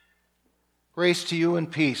Grace to you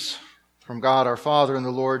and peace from God our Father and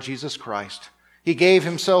the Lord Jesus Christ. He gave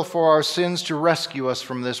himself for our sins to rescue us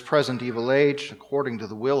from this present evil age, according to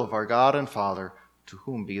the will of our God and Father, to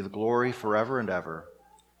whom be the glory forever and ever.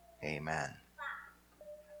 Amen.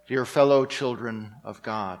 Dear fellow children of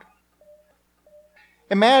God,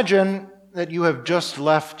 imagine that you have just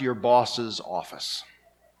left your boss's office.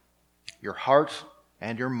 Your heart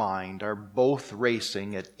and your mind are both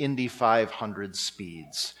racing at Indy 500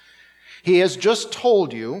 speeds. He has just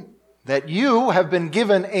told you that you have been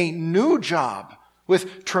given a new job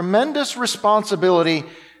with tremendous responsibility,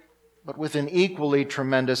 but with an equally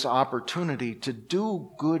tremendous opportunity to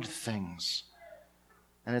do good things.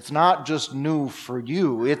 And it's not just new for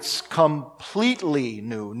you, it's completely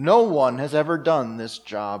new. No one has ever done this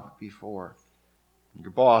job before.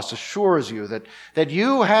 Your boss assures you that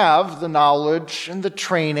you have the knowledge and the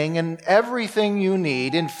training and everything you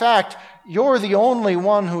need. In fact, you're the only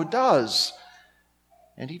one who does.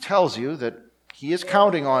 And he tells you that he is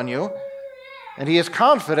counting on you, and he is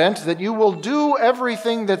confident that you will do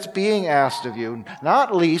everything that's being asked of you,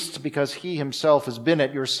 not least because he himself has been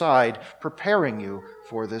at your side preparing you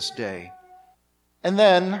for this day. And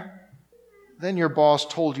then your boss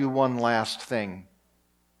told you one last thing.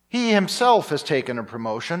 He himself has taken a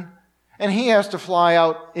promotion, and he has to fly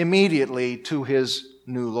out immediately to his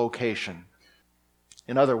new location.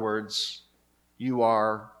 In other words, you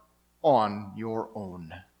are on your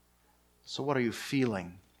own. So what are you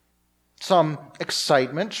feeling? Some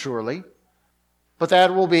excitement, surely, but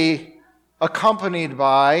that will be accompanied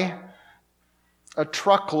by a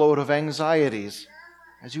truckload of anxieties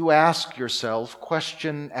as you ask yourself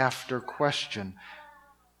question after question.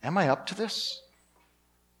 Am I up to this?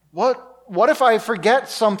 What if I forget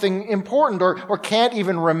something important or can't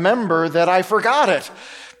even remember that I forgot it?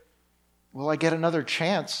 Will I get another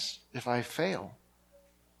chance if I fail?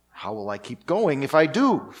 How will I keep going if I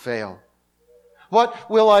do fail? What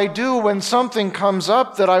will I do when something comes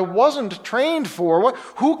up that I wasn't trained for?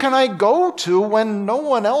 Who can I go to when no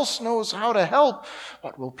one else knows how to help?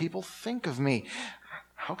 What will people think of me?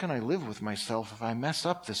 How can I live with myself if I mess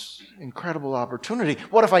up this incredible opportunity?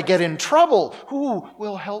 What if I get in trouble? Who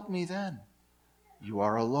will help me then? You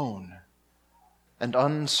are alone and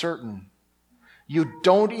uncertain. You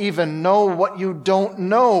don't even know what you don't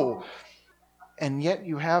know. And yet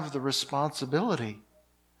you have the responsibility.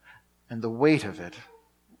 And the weight of it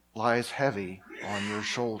lies heavy on your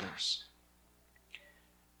shoulders.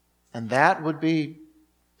 And that would be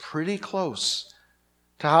pretty close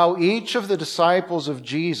to how each of the disciples of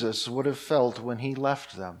Jesus would have felt when he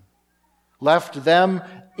left them. Left them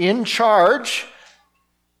in charge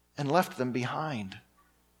and left them behind.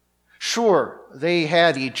 Sure, they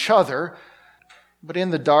had each other, but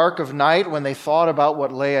in the dark of night when they thought about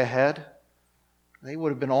what lay ahead, they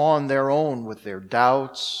would have been on their own with their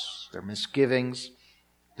doubts, their misgivings,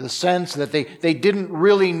 the sense that they didn't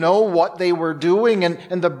really know what they were doing,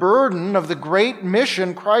 and the burden of the great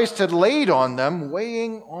mission Christ had laid on them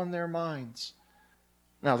weighing on their minds.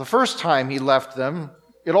 Now, the first time he left them,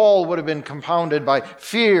 it all would have been compounded by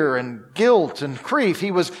fear and guilt and grief.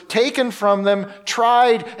 He was taken from them,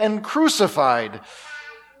 tried, and crucified.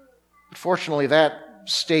 But fortunately, that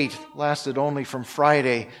state lasted only from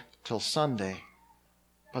Friday till Sunday.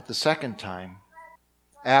 But the second time,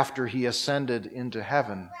 after he ascended into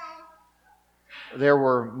heaven, there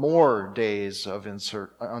were more days of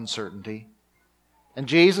uncertainty. And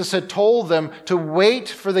Jesus had told them to wait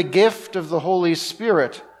for the gift of the Holy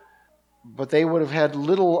Spirit, but they would have had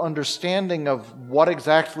little understanding of what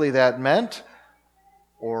exactly that meant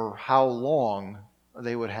or how long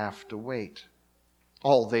they would have to wait.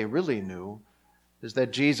 All they really knew is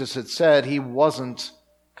that Jesus had said he wasn't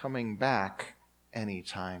coming back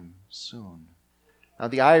anytime soon. Now,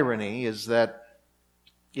 the irony is that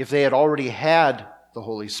if they had already had the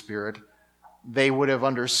Holy Spirit, they would have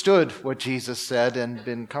understood what Jesus said and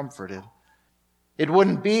been comforted. It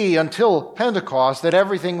wouldn't be until Pentecost that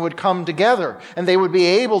everything would come together and they would be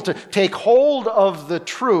able to take hold of the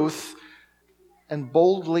truth and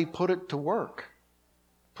boldly put it to work.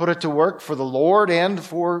 Put it to work for the Lord and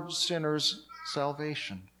for sinners'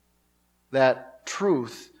 salvation. That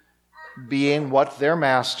truth being what their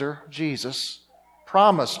master, Jesus,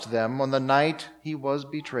 promised them on the night he was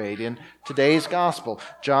betrayed. In today's gospel,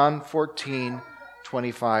 John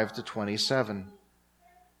 14:25-27.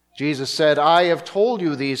 Jesus said, "I have told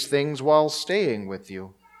you these things while staying with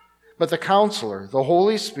you. But the Counselor, the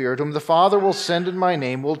Holy Spirit, whom the Father will send in my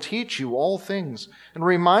name, will teach you all things and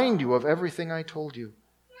remind you of everything I told you.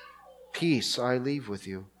 Peace I leave with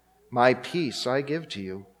you. My peace I give to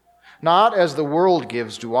you. Not as the world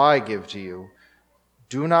gives do I give to you.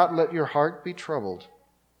 Do not let your heart be troubled,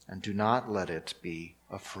 and do not let it be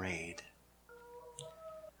afraid.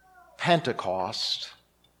 Pentecost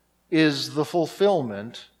is the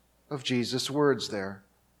fulfillment of Jesus' words there.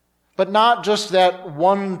 But not just that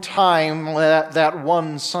one time, that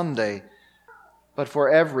one Sunday, but for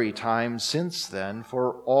every time since then,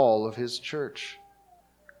 for all of his church.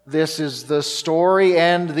 This is the story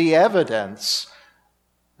and the evidence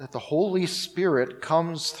that the Holy Spirit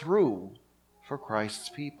comes through for Christ's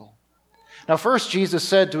people. Now, first, Jesus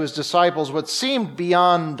said to his disciples what seemed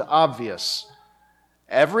beyond obvious.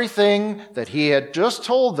 Everything that he had just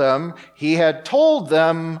told them, he had told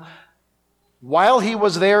them while he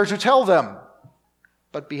was there to tell them.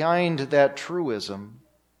 But behind that truism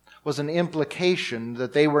was an implication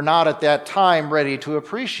that they were not at that time ready to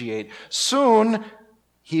appreciate. Soon,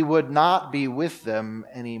 he would not be with them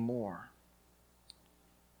anymore.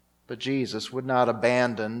 But Jesus would not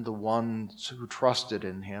abandon the ones who trusted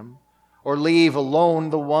in him, or leave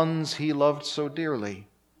alone the ones he loved so dearly.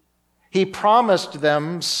 He promised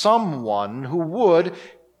them someone who would,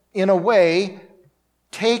 in a way,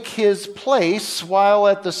 take his place while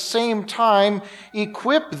at the same time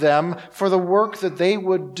equip them for the work that they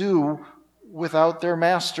would do without their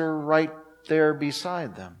master right there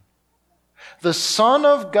beside them. The Son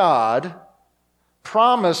of God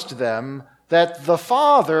promised them that the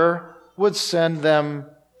Father would send them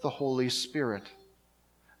the Holy Spirit.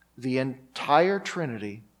 The entire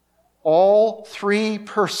Trinity, all three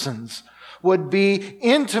persons, would be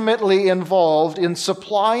intimately involved in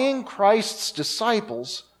supplying Christ's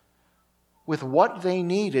disciples with what they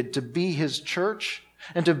needed to be his church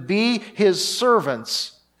and to be his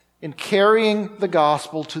servants in carrying the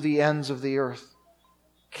gospel to the ends of the earth,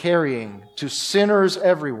 carrying to sinners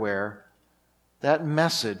everywhere that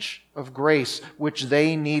message of grace which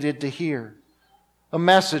they needed to hear, a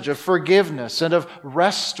message of forgiveness and of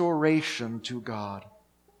restoration to God.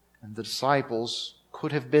 And the disciples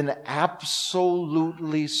could have been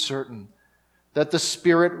absolutely certain that the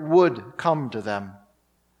Spirit would come to them.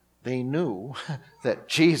 They knew that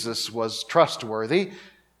Jesus was trustworthy,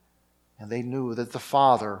 and they knew that the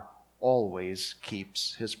Father always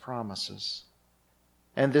keeps his promises.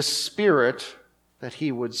 And this Spirit that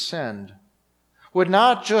he would send would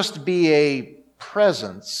not just be a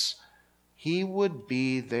presence, he would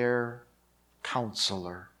be their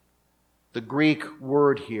counselor. The Greek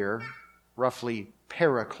word here, roughly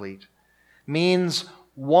paraclete, means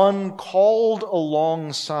one called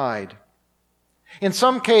alongside. In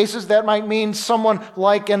some cases, that might mean someone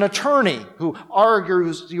like an attorney who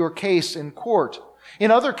argues your case in court.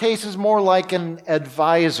 In other cases, more like an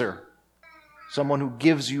advisor, someone who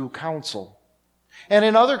gives you counsel. And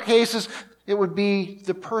in other cases, it would be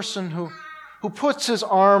the person who puts his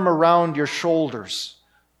arm around your shoulders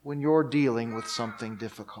when you're dealing with something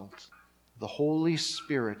difficult. The Holy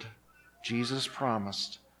Spirit, Jesus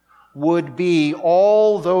promised, would be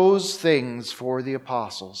all those things for the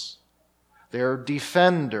apostles: their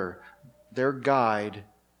defender, their guide,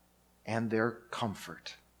 and their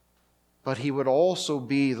comfort. But he would also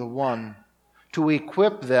be the one to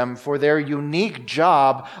equip them for their unique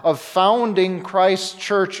job of founding Christ's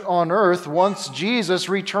church on earth once Jesus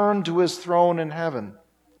returned to his throne in heaven.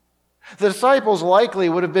 The disciples likely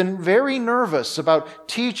would have been very nervous about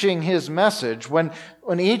teaching his message when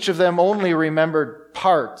each of them only remembered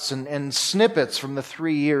parts and snippets from the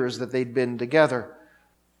 3 years that they'd been together.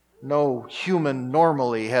 No human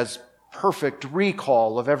normally has perfect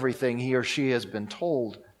recall of everything he or she has been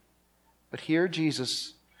told. But here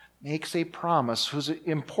Jesus makes a promise whose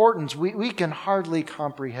importance we can hardly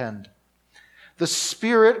comprehend. The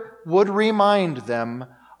Spirit would remind them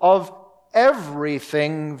of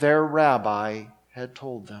everything their rabbi had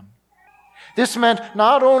told them. This meant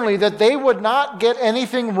not only that they would not get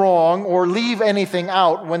anything wrong or leave anything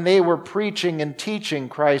out when they were preaching and teaching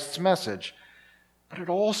Christ's message, but it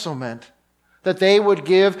also meant that they would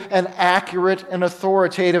give an accurate and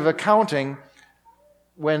authoritative accounting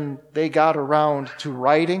when they got around to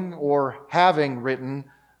writing or having written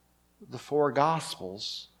the 4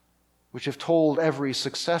 Gospels, which have told every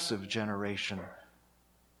successive generation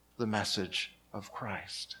the message of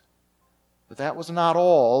Christ. But that was not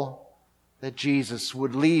all that Jesus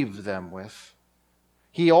would leave them with.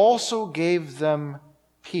 He also gave them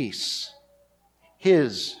peace,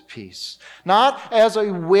 his peace, not as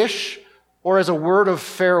a wish or as a word of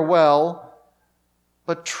farewell,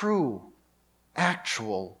 but true,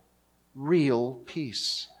 actual, real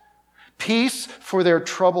peace. Peace for their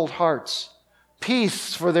troubled hearts.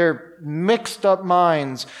 Peace for their mixed up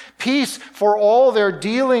minds. Peace for all their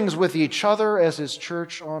dealings with each other as his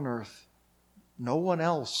church on earth. No one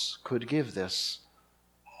else could give this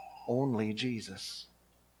only Jesus.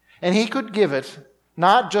 And he could give it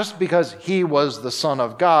not just because he was the Son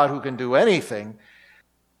of God who can do anything,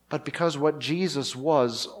 but because what Jesus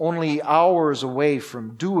was only hours away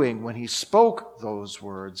from doing when he spoke those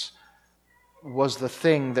words was the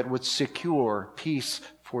thing that would secure peace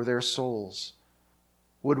for their souls,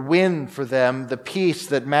 would win for them the peace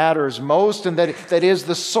that matters most and that is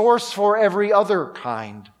the source for every other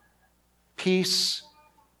kind. Peace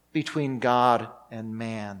between God and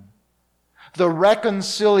man. The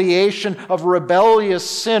reconciliation of rebellious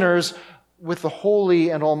sinners with the holy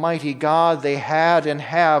and almighty God they had and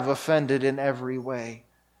have offended in every way.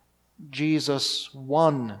 Jesus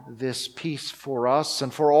won this peace for us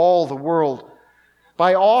and for all the world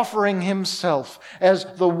by offering himself as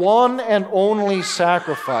the one and only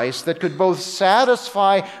sacrifice that could both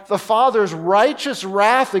satisfy the Father's righteous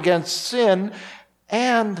wrath against sin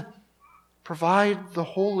and provide the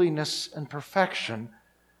holiness and perfection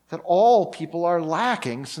that all people are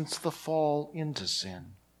lacking since the fall into sin.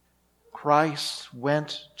 Christ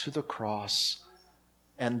went to the cross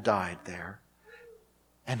and died there,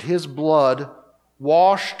 and his blood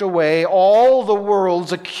washed away all the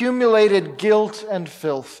world's accumulated guilt and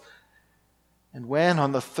filth. And when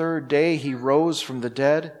on the third day he rose from the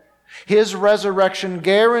dead, his resurrection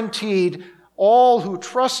guaranteed all who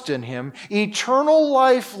trust in him eternal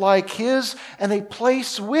life like his and a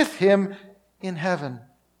place with him in heaven.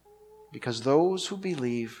 Because those who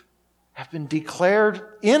believe have been declared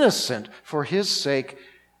innocent for his sake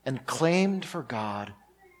and claimed for God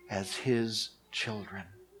as his children.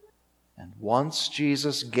 And once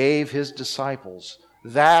Jesus gave his disciples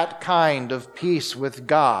that kind of peace with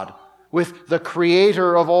God, with the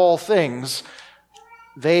Creator of all things,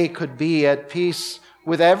 they could be at peace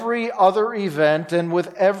with every other event and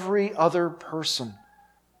with every other person.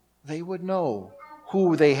 They would know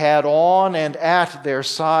who they had on and at their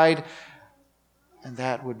side, and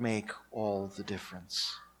that would make all the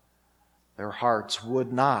difference. Their hearts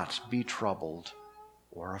would not be troubled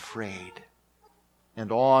or afraid.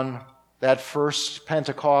 And on that first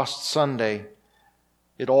Pentecost Sunday,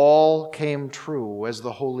 it all came true as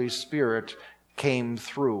the Holy Spirit came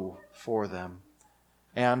through for them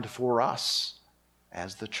and for us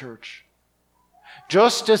as the church.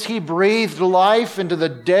 Just as he breathed life into the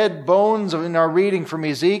dead bones in our reading from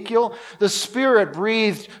Ezekiel, the Spirit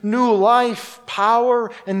breathed new life,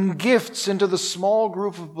 power, and gifts into the small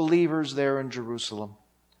group of believers there in Jerusalem.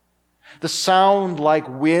 The sound like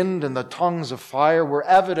wind and the tongues of fire were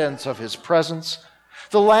evidence of his presence.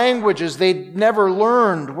 The languages they'd never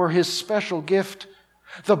learned were his special gift.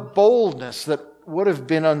 The boldness that would have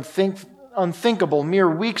been unthinkable mere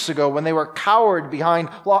weeks ago when they were cowered behind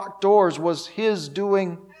locked doors was his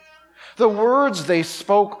doing. The words they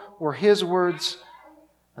spoke were his words,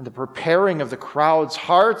 and the preparing of the crowd's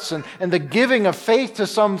hearts and the giving of faith to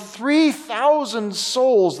some 3,000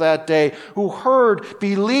 souls that day who heard,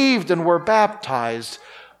 believed, and were baptized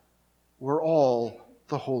were all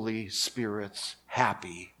the Holy Spirit's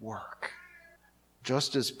happy work.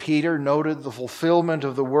 Just as Peter noted the fulfillment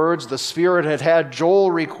of the words the Spirit had had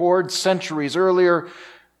Joel record centuries earlier,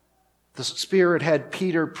 the Spirit had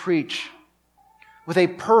Peter preach with a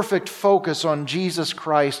perfect focus on Jesus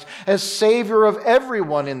Christ as Savior of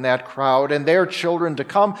everyone in that crowd and their children to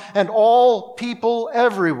come and all people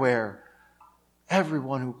everywhere.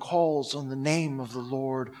 Everyone who calls on the name of the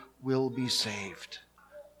Lord will be saved.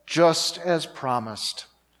 Just as promised,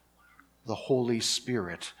 the Holy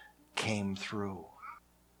Spirit came through.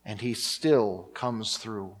 And he still comes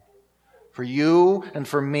through. For you and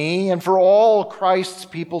for me and for all Christ's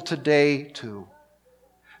people today too.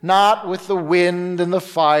 Not with the wind and the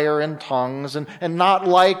fire and tongues, and not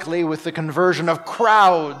likely with the conversion of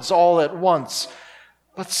crowds all at once,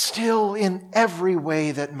 but still in every way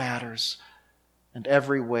that matters and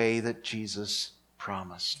every way that Jesus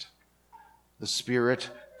promised. The Spirit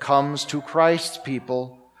comes to Christ's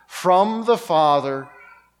people from the Father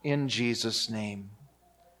in Jesus' name.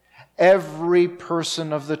 Every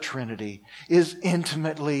person of the Trinity is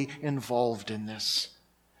intimately involved in this.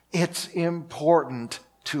 It's important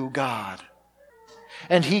to God.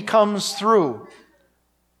 And he comes through,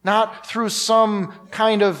 not through some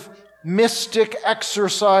kind of mystic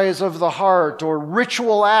exercise of the heart or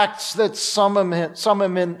ritual acts that summon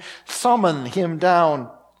him down,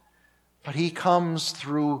 but he comes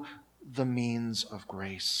through the means of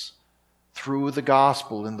grace, through the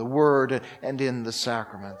gospel, in the word, and in the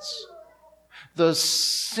sacraments. The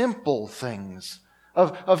simple things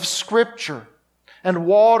of Scripture And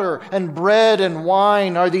water and bread and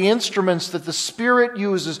wine are the instruments that the Spirit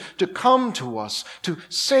uses to come to us, to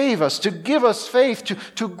save us, to give us faith,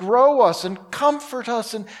 to grow us and comfort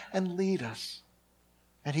us and lead us.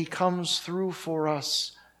 And He comes through for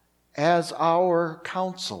us as our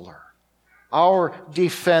counselor, our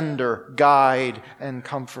defender, guide, and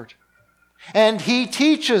comfort. And He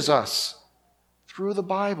teaches us through the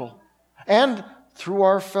Bible and through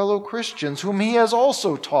our fellow Christians, whom He has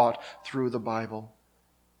also taught through the Bible.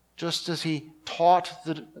 Just as He taught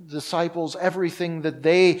the disciples everything that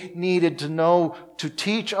they needed to know to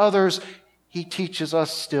teach others, He teaches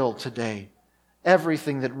us still today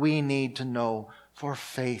everything that we need to know for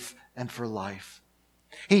faith and for life.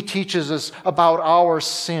 He teaches us about our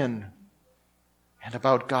sin and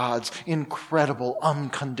about God's incredible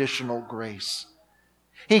unconditional grace.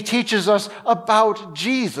 He teaches us about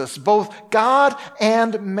Jesus, both God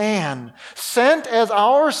and man, sent as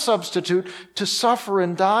our substitute to suffer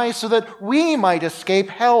and die so that we might escape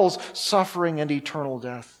hell's suffering and eternal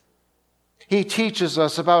death. He teaches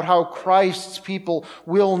us about how Christ's people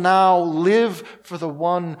will now live for the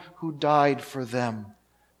one who died for them,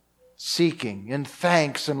 seeking in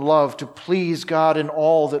thanks and love to please God in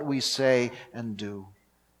all that we say and do.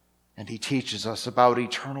 And He teaches us about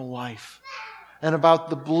eternal life and about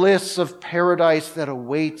the bliss of paradise that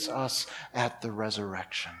awaits us at the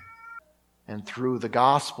resurrection. And through the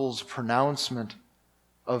gospel's pronouncement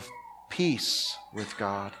of peace with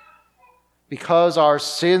God, because our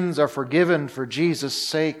sins are forgiven for Jesus'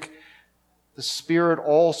 sake, the Spirit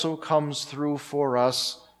also comes through for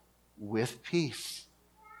us with peace.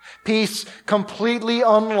 Peace completely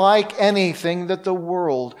unlike anything that the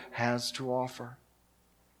world has to offer.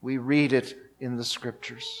 We read it in the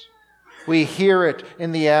Scriptures. We hear it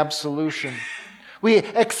in the absolution. We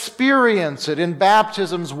experience it in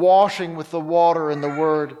baptism's washing with the water and the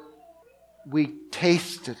Word. We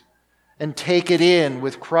taste it and take it in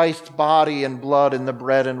with Christ's body and blood in the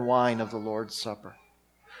bread and wine of the Lord's Supper.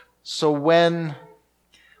 So when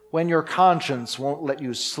your conscience won't let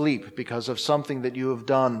you sleep because of something that you have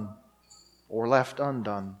done or left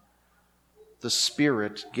undone, the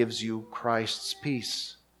Spirit gives you Christ's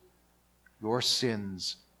peace. Your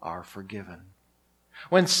sins are forgiven.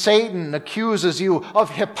 When Satan accuses you of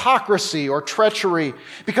hypocrisy or treachery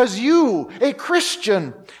because you, a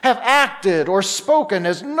Christian, have acted or spoken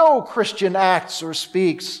as no Christian acts or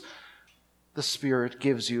speaks, the Spirit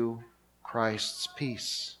gives you Christ's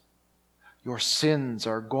peace. Your sins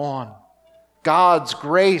are gone. God's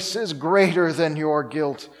grace is greater than your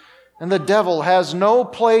guilt, and the devil has no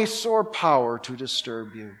place or power to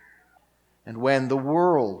disturb you. And when the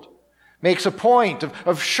world makes a point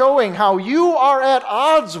of showing how you are at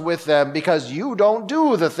odds with them because you don't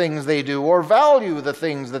do the things they do or value the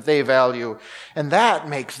things that they value, and that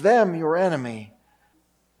makes them your enemy,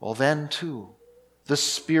 well then too, the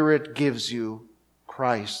Spirit gives you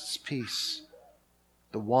Christ's peace.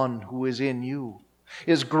 The one who is in you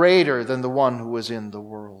is greater than the one who is in the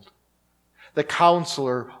world. The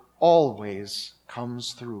Counselor always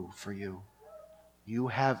comes through for you. You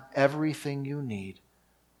have everything you need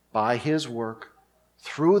by His work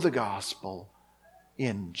through the gospel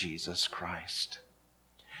in Jesus Christ.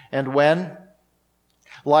 And when,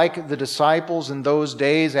 like the disciples in those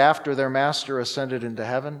days after their Master ascended into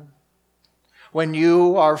heaven, when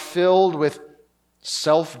you are filled with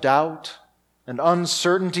self-doubt and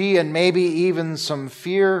uncertainty and maybe even some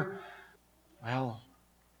fear, well,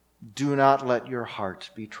 do not let your heart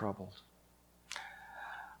be troubled.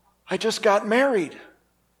 I just got married.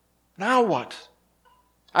 Now what?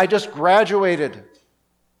 I just graduated.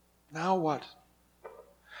 Now what?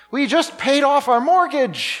 We just paid off our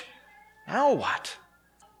mortgage. Now what?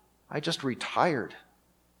 I just retired.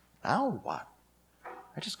 Now what?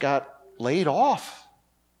 I just got laid off.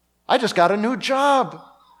 I just got a new job.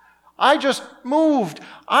 I just moved.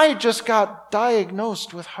 I just got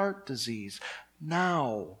diagnosed with heart disease.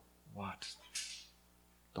 Now what?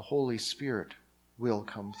 The Holy Spirit will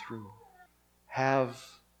come through. Have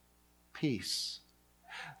peace.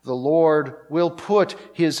 The Lord will put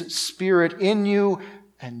His Spirit in you,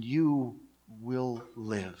 and you will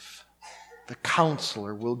live. The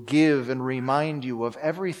Counselor will give and remind you of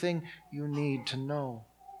everything you need to know.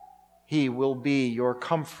 He will be your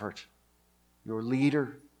comfort, your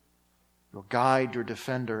leader, your guide, your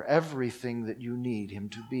defender, everything that you need Him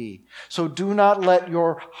to be. So do not let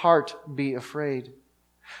your heart be afraid.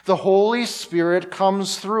 The Holy Spirit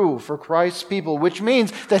comes through for Christ's people, which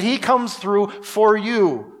means that He comes through for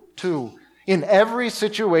you too, in every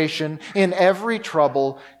situation, in every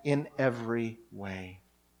trouble, in every way.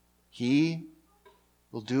 He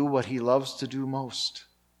will do what He loves to do most.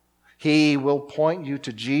 He will point you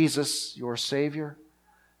to Jesus, your Savior,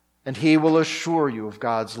 and He will assure you of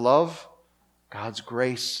God's love, God's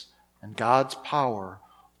grace, and God's power,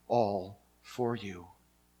 all for you.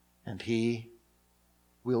 And He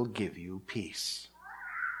will give you peace.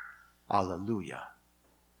 Alleluia.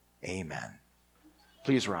 Amen.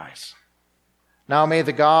 Please rise. Now may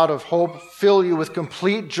the God of hope fill you with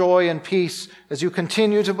complete joy and peace as you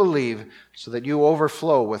continue to believe, so that you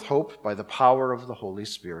overflow with hope by the power of the Holy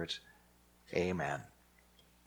Spirit. Amen.